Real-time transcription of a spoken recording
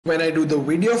when I do the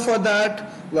video for that,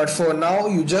 but for now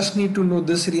you just need to know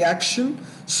this reaction.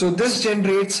 So this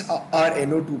generates our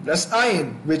NO2 plus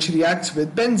ion, which reacts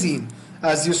with benzene,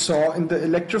 as you saw in the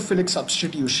electrophilic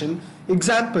substitution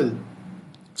example.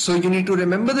 So you need to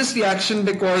remember this reaction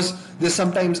because they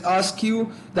sometimes ask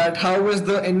you that how is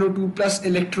the NO2 plus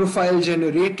electrophile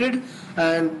generated,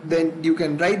 and then you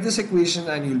can write this equation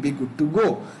and you'll be good to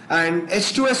go. And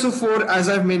H2SO4, as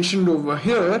I've mentioned over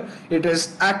here, it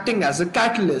is acting as a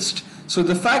catalyst. So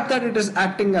the fact that it is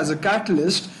acting as a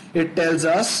catalyst, it tells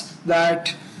us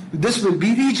that this will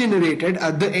be regenerated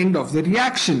at the end of the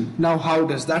reaction. Now how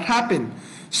does that happen?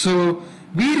 So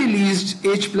we released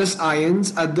H plus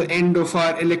ions at the end of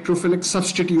our electrophilic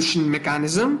substitution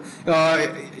mechanism.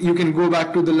 You can go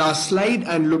back to the last slide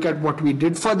and look at what we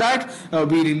did for that.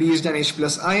 We released an H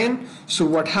plus ion. So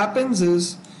what happens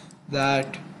is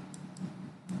that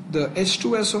the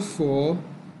H2SO4,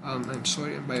 I'm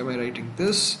sorry, why am I writing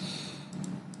this?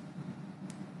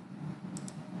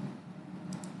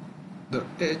 The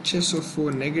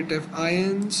HSO4 negative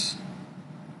ions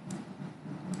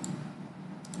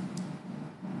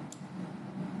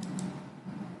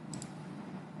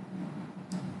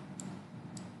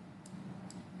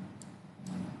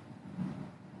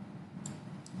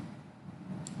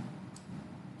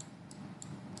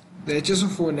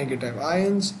negative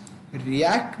ions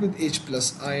react with H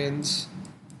plus ions,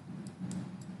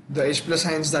 the H plus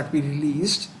ions that we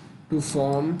released, to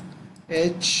form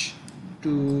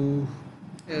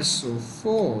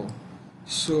H2SO4.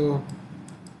 So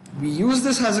we use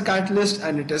this as a catalyst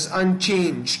and it is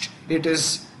unchanged. It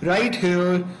is right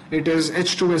here, it is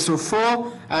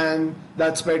H2SO4, and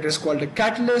that's why it is called a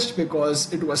catalyst,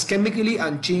 because it was chemically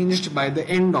unchanged by the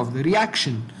end of the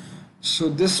reaction. So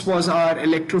this was our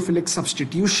electrophilic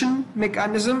substitution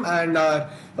mechanism and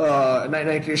our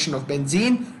nitration of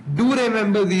benzene. Do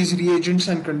remember these reagents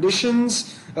and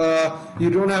conditions.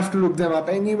 You don't have to look them up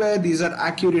anywhere. These are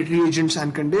accurate reagents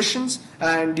and conditions,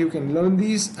 and you can learn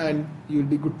these and you'll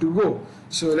be good to go.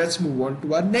 So let's move on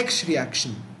to our next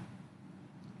reaction.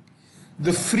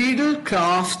 The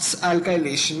Friedel-Crafts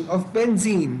alkylation of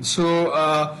benzene. So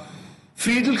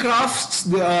Friedel-Crafts,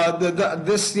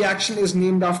 this reaction is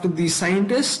named after the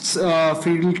scientists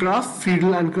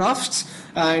Friedel and Crafts,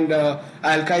 and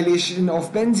alkylation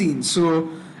of benzene. So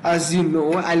as you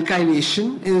know,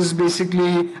 alkylation is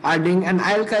basically adding an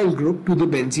alkyl group to the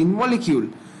benzene molecule.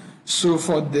 So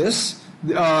for this,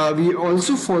 we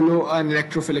also follow an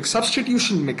electrophilic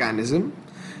substitution mechanism.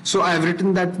 So I have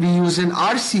written that we use an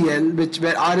RCl,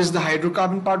 where R is the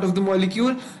hydrocarbon part of the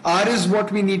molecule. R is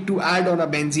what we need to add on a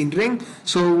benzene ring.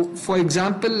 So for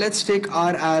example, let's take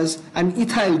R as an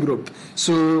ethyl group.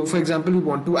 So for example, we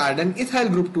want to add an ethyl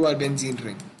group to our benzene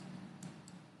ring.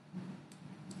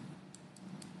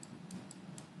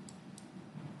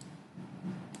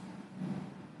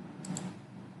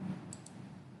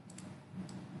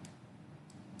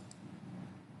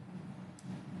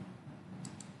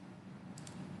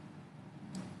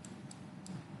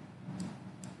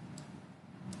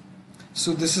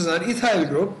 So this is our ethyl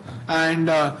group, and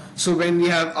so when we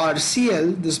have our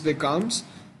Cl, this becomes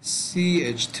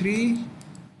CH3,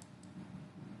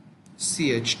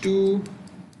 CH2,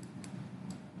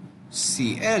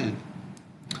 Cl.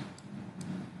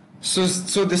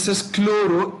 So this is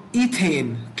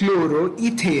chloroethane,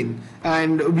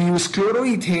 and we use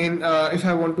chloroethane if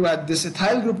I want to add this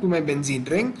ethyl group to my benzene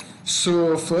ring.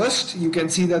 So first, you can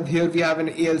see that here we have an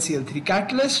AlCl3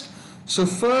 catalyst. So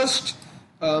first,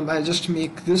 I'll just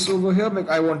make this over here, but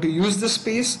I want to use this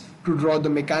space to draw the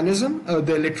mechanism, the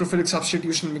electrophilic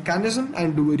substitution mechanism,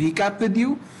 and do a recap with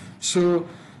you. So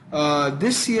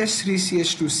this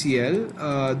CH3CH2Cl,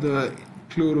 the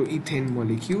chloroethane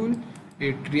molecule,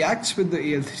 it reacts with the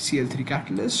AlCl3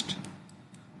 catalyst.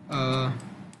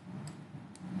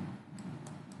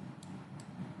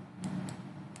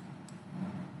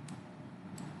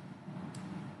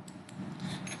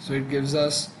 So it gives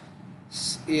us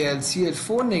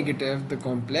AlCl4 negative, the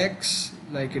complex,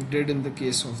 like it did in the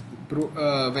case of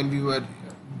when we were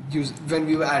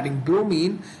adding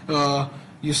bromine.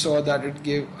 You saw that it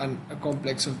gave a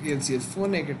complex of AlCl4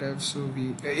 negative. So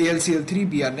AlCl3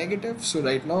 Br negative. So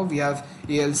right now we have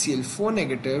AlCl4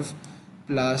 negative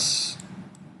plus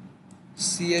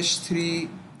CH3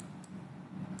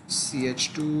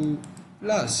 CH2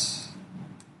 plus.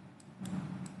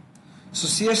 So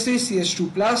CH3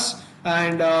 CH2 plus,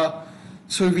 and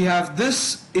so we have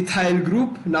this ethyl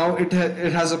group. Now it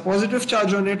has a positive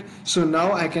charge on it. So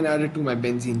now I can add it to my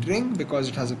benzene ring because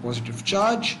it has a positive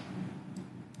charge.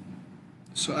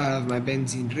 So I have my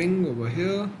benzene ring over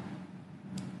here,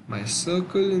 my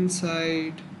circle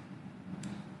inside,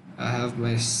 I have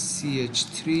my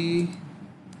CH3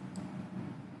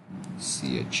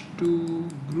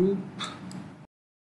 CH2 group.